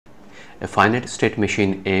A finite state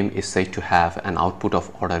machine M is said to have an output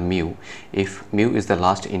of order mu if mu is the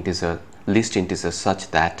least integer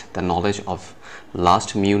such that the knowledge of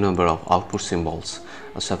last mu number of output symbols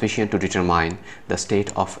are sufficient to determine the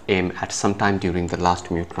state of M at some time during the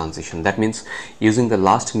last mu transition. That means using the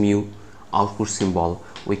last mu output symbol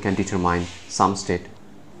we can determine some state,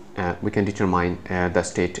 the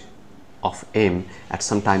state of M at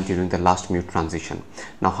some time during the last mu transition.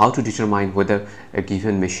 Now, how to determine whether a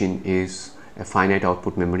given machine is a finite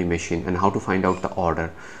output memory machine and how to find out the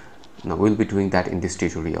order. Now, we will be doing that in this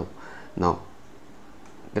tutorial. Now,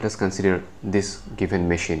 let us consider this given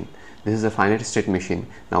machine. This is a finite state machine.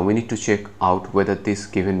 Now, we need to check out whether this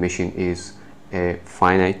given machine is a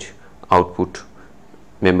finite output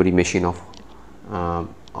memory machine of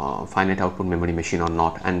finite output memory machine or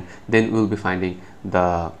not, and then we will be finding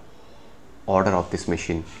the order of this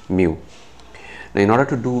machine mu. Now, in order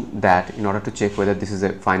to do that, in order to check whether this is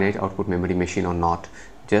a finite output memory machine or not,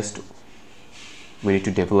 we need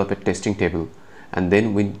to develop a testing table, and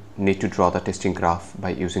then we need to draw the testing graph by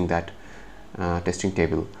using that testing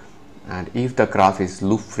table. And if the graph is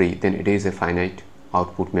loop free, then it is a finite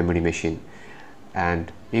output memory machine,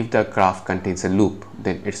 and if the graph contains a loop,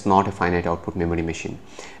 then it's not a finite output memory machine.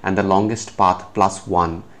 And the longest path plus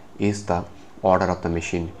 1 is the order of the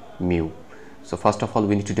machine mu. So first of all,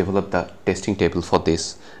 we need to develop the testing table for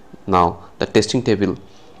this. Now, the testing table,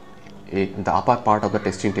 the upper part of the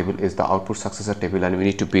testing table is the output successor table, and we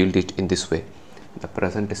need to build it in this way: the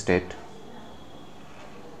present state,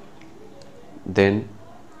 then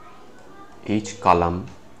each column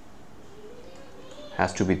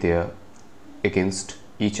has to be there against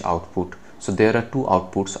each output. So there are two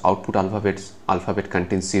outputs. Output alphabet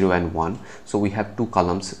contains 0 and 1, so we have two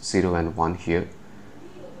columns 0 and 1 here.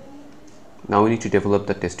 Now we need to develop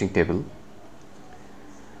the testing table.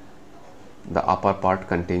 The upper part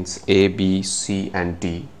contains A, B, C and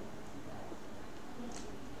D,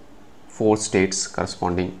 4 states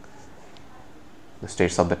corresponding the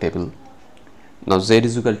states of the table. Now Z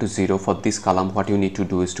is equal to 0. For this column, what you need to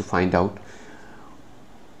do is to find out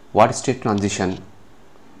what state transition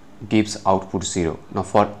gives output 0. Now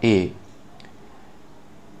for A,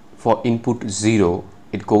 for input 0,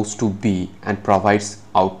 it goes to B and provides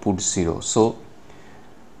output 0. So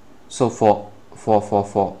for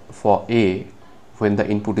A, when the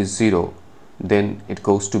input is 0, then it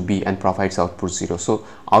goes to B and provides output 0. So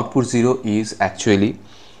output 0 is actually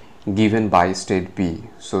given by state B.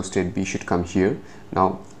 So state B should come here.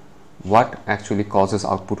 Now what actually causes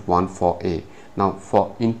output 1 for A? Now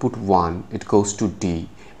for input 1, it goes to D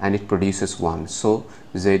and it produces 1. So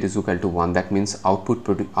Z is equal to 1. That means output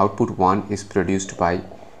 1 is produced by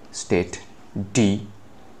state D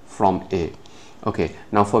from A. Okay,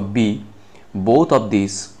 now for B, both of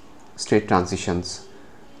these state transitions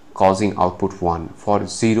causing output 1. For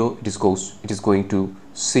 0, it is going to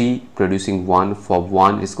C producing 1. For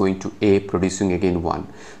 1 is going to A producing again 1.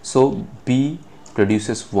 So B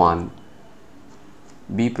produces 1.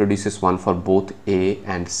 B produces 1 for both A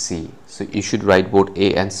and C. So you should write both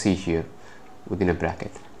A and C here within a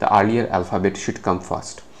bracket. The earlier alphabet should come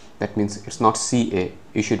first. That means it's not CA,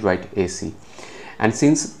 you should write AC. And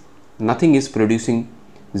since nothing is producing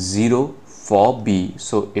 0 for B,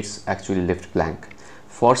 so it's actually left blank.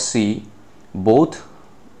 For C, both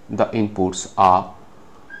the inputs are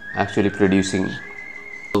actually producing.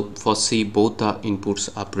 So for C, both the inputs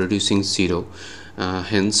are producing 0.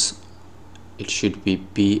 Hence, it should be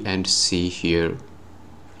B and C here,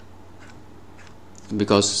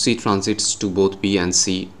 because C transits to both B and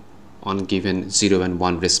C on given 0 and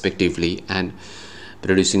 1 respectively and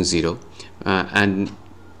producing 0, and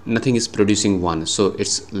nothing is producing 1, so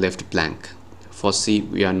it's left blank. For C,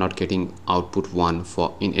 we are not getting output 1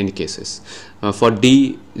 for in any cases. For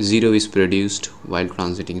D, 0 is produced while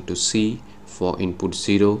transiting to C for input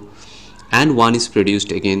 0, and 1 is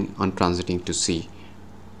produced again on transiting to C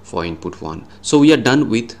for input 1. So we are done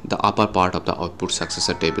with the upper part of the output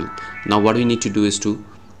successor table. Now what we need to do is to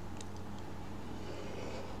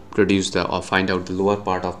produce or find out the lower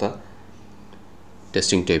part of the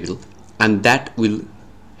testing table, and that will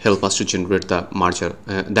help us to generate the merger,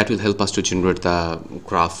 that will help us to generate the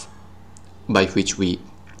graph by which we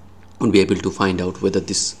will be able to find out whether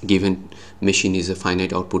this given machine is a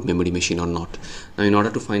finite output memory machine or not. Now in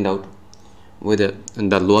order to find out whether in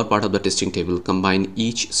the lower part of the testing table, combine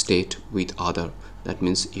each state with other. That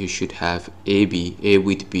means you should have A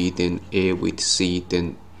with B, then A with C,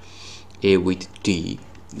 then A with D,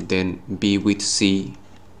 then B with C,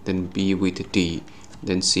 then B with D,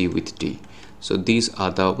 then C with D. So these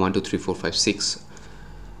are the 1 2 3 4 5 6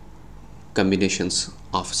 combinations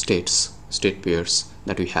of states state pairs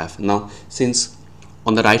that we have. Now since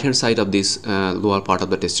on the right hand side of this lower part of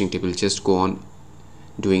the testing table, just go on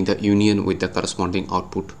doing the union with the corresponding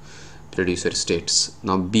output producer states.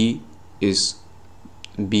 Now B is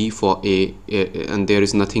B for A, and there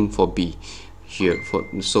is nothing for B here.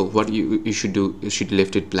 So what you should do, you should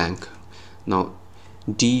left it blank. Now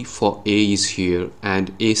D for A is here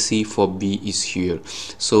and AC for B is here.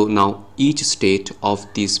 So now each state of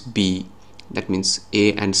this B, that means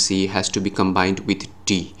A and C, has to be combined with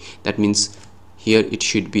D. That means here it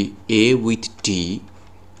should be A with D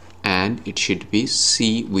and it should be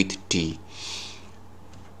C with D.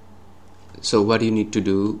 So what you need to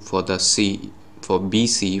do for the C, for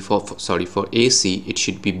BC, for AC it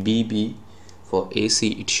should be BB. For AC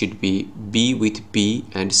it should be B with B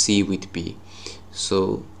and C with B.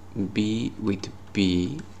 So B with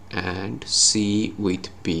B and C with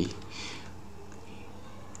B.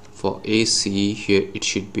 For AC here it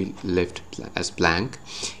should be left as blank.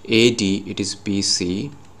 AD, it is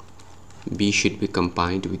BC. B should be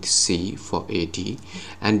combined with C for AD,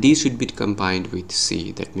 and D should be combined with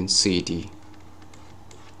C, that means CD.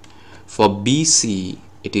 For BC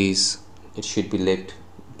it should be left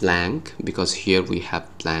blank because here we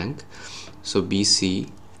have blank. So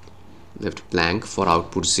BC left blank for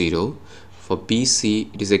output 0. For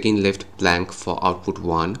BC it is again left blank for output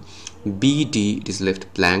 1. BD it is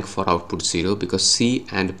left blank for output 0 because C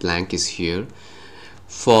and blank is here.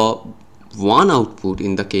 For one output,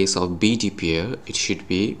 in the case of BD pair, it should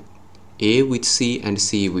be A with C and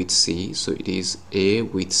C with C. So it is A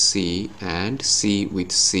with C and C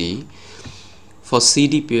with C. For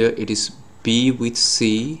CD pair it is B with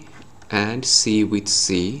C and C with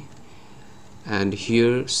C, and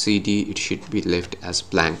here CD it should be left as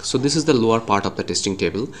blank. So this is the lower part of the testing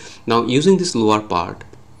table. Now using this lower part,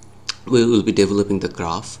 we will be developing the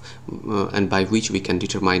graph and by which we can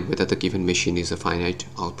determine whether the given machine is a finite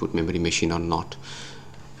output memory machine or not.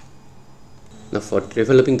 Now for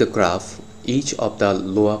developing the graph, each of the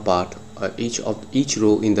lower part, each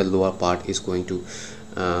row in the lower part is going to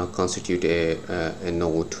constitute a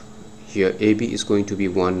node. Here AB is going to be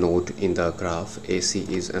one node in the graph, AC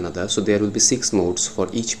is another. So there will be 6 nodes for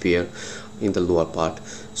each pair in the lower part.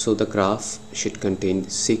 So the graph should contain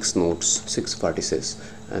 6 nodes, 6 vertices.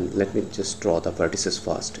 And let me just draw the vertices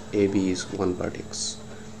first. AB is one vertex,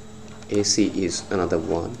 AC is another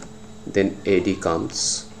one, then AD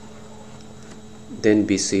comes, then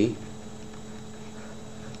BC,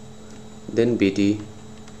 then BD,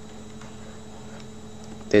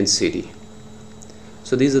 then CD.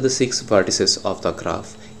 So these are the 6 vertices of the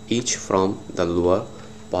graph, each from the lower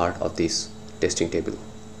part of this testing table.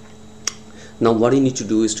 Now what you need to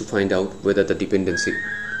do is to find out whether the dependency,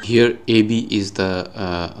 here AB is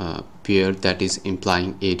the pair that is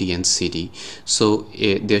implying AD and CD. So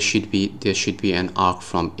there should be an arc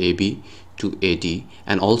from AB to AD,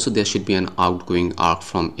 and also there should be an outgoing arc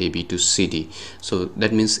from AB to CD. So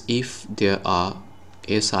that means if there are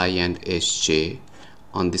SI and SJ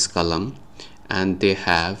on this column, and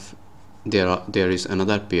there is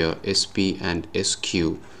another pair SP and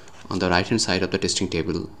SQ on the right hand side of the testing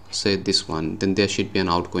table, say this one, then there should be an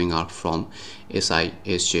outgoing arc from SI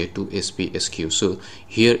SJ to SP SQ. So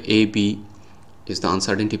here AB is the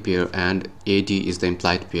uncertainty pair and AD is the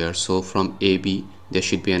implied pair. So from AB there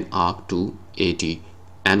should be an arc to AD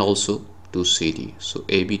and also to CD. So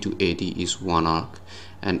AB to AD is one arc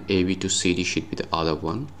and AB to CD should be the other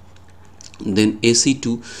one. Then AC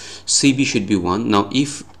to CB should be one. Now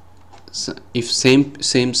if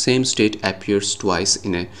same state appears twice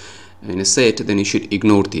in a set, then you should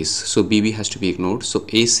ignore this. So BB has to be ignored. So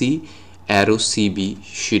AC arrow CB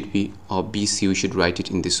should be, or BC, we should write it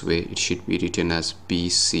in this way. It should be written as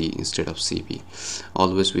BC instead of CB.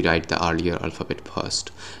 Always we write the earlier alphabet first.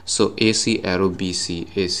 So AC arrow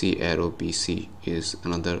BC, AC arrow BC is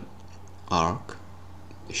another arc.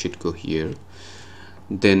 It should go here.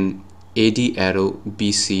 Then AD arrow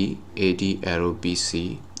BC, AD arrow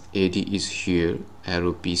BC, AD is here,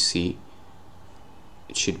 arrow BC,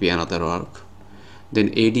 it should be another arc. Then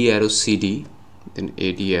AD arrow CD, then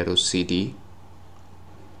AD arrow CD,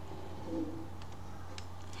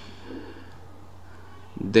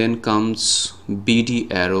 then comes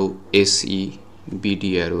BD arrow SE,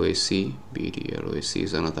 BD arrow SE, BD arrow SE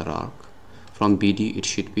is another arc. From BD it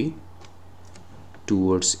should be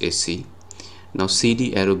towards SE. Now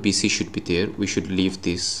CD arrow BC should be there. We should leave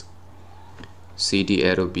this CD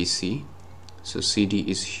arrow BC. So CD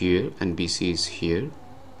is here and BC is here.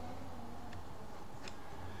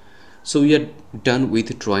 So we are done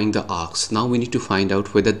with drawing the arcs. Now we need to find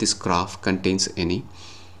out whether this graph contains any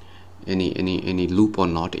any loop or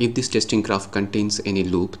not. If this testing graph contains any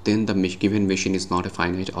loop, then the given machine is not a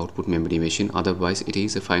finite output memory machine, otherwise it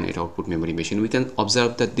is a finite output memory machine. We can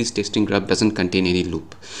observe that this testing graph doesn't contain any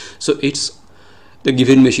loop, so the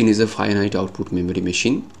given machine is a finite output memory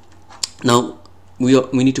machine. Now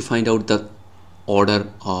we need to find out the order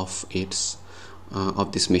of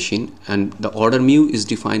of this machine, and the order mu is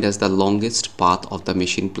defined as the longest path of the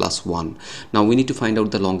machine plus 1. Now we need to find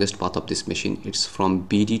out the longest path of this machine. It's from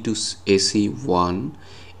BD to AC 1,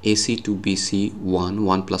 AC to BC 1,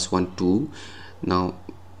 1 plus 1 2. Now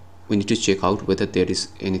we need to check out whether there is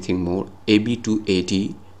anything more. AB to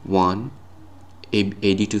AD 1,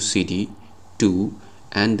 AD to CD 2,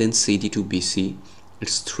 and then CD to BC,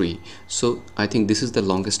 it's 3. So I think this is the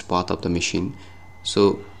longest path of the machine.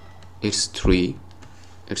 So it's 3,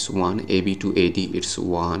 it's 1, AB to AD it's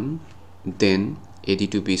 1, then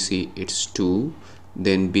AD to BC it's 2,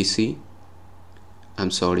 then BC, I'm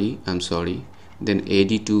sorry, then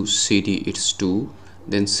AD to CD it's 2,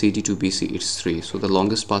 then CD to BC it's 3. So the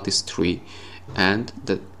longest path is 3, and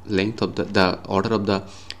the length of the order of the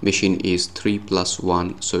machine is 3 plus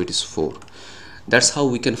 1, so it is 4. That's how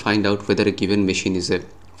we can find out whether a given machine is a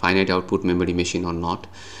finite output memory machine or not.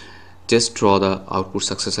 Just draw the output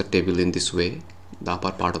successor table in this way, the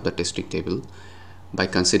upper part of the testing table, by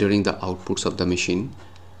considering the outputs of the machine.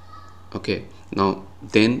 Okay, now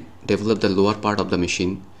then develop the lower part of the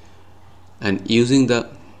machine, and using the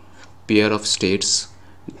pair of states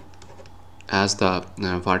as the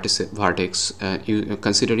vertex,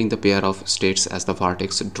 considering the pair of states as the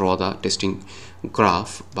vertex, draw the testing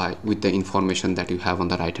graph with the information that you have on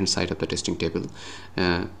the right hand side of the testing table,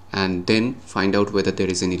 and then find out whether there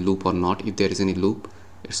is any loop or not. If there is any loop,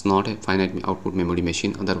 it's not a finite output memory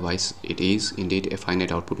machine, otherwise it is indeed a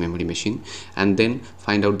finite output memory machine. And then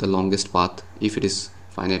find out the longest path. If it is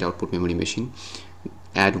finite output memory machine,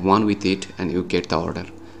 add 1 with it and you get the order.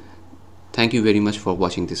 Thank you very much for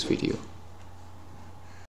watching this video.